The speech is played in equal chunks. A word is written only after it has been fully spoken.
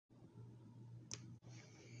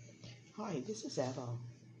Hi, this is Eva.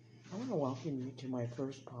 I want to welcome you to my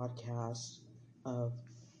first podcast of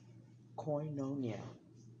Koinonia.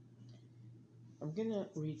 I'm going to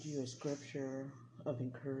read you a scripture of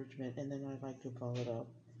encouragement, and then I'd like to follow it up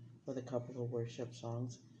with a couple of worship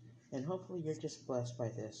songs. And hopefully, you're just blessed by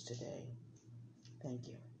this today. Thank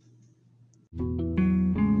you.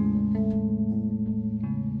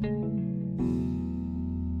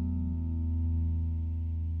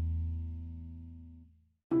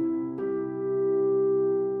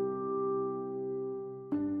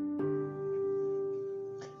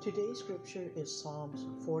 Today's scripture is Psalms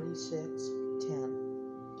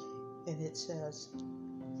 46:10, and it says,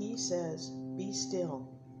 He says, Be still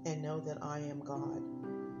and know that I am God.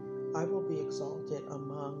 I will be exalted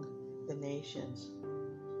among the nations,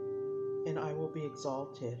 and I will be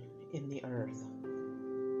exalted in the earth.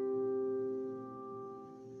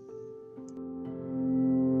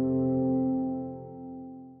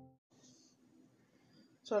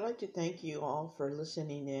 So I'd like to thank you all for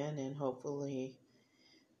listening in, and hopefully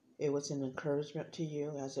it was an encouragement to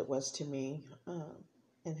you as it was to me.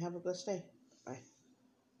 And have a blessed day. Bye.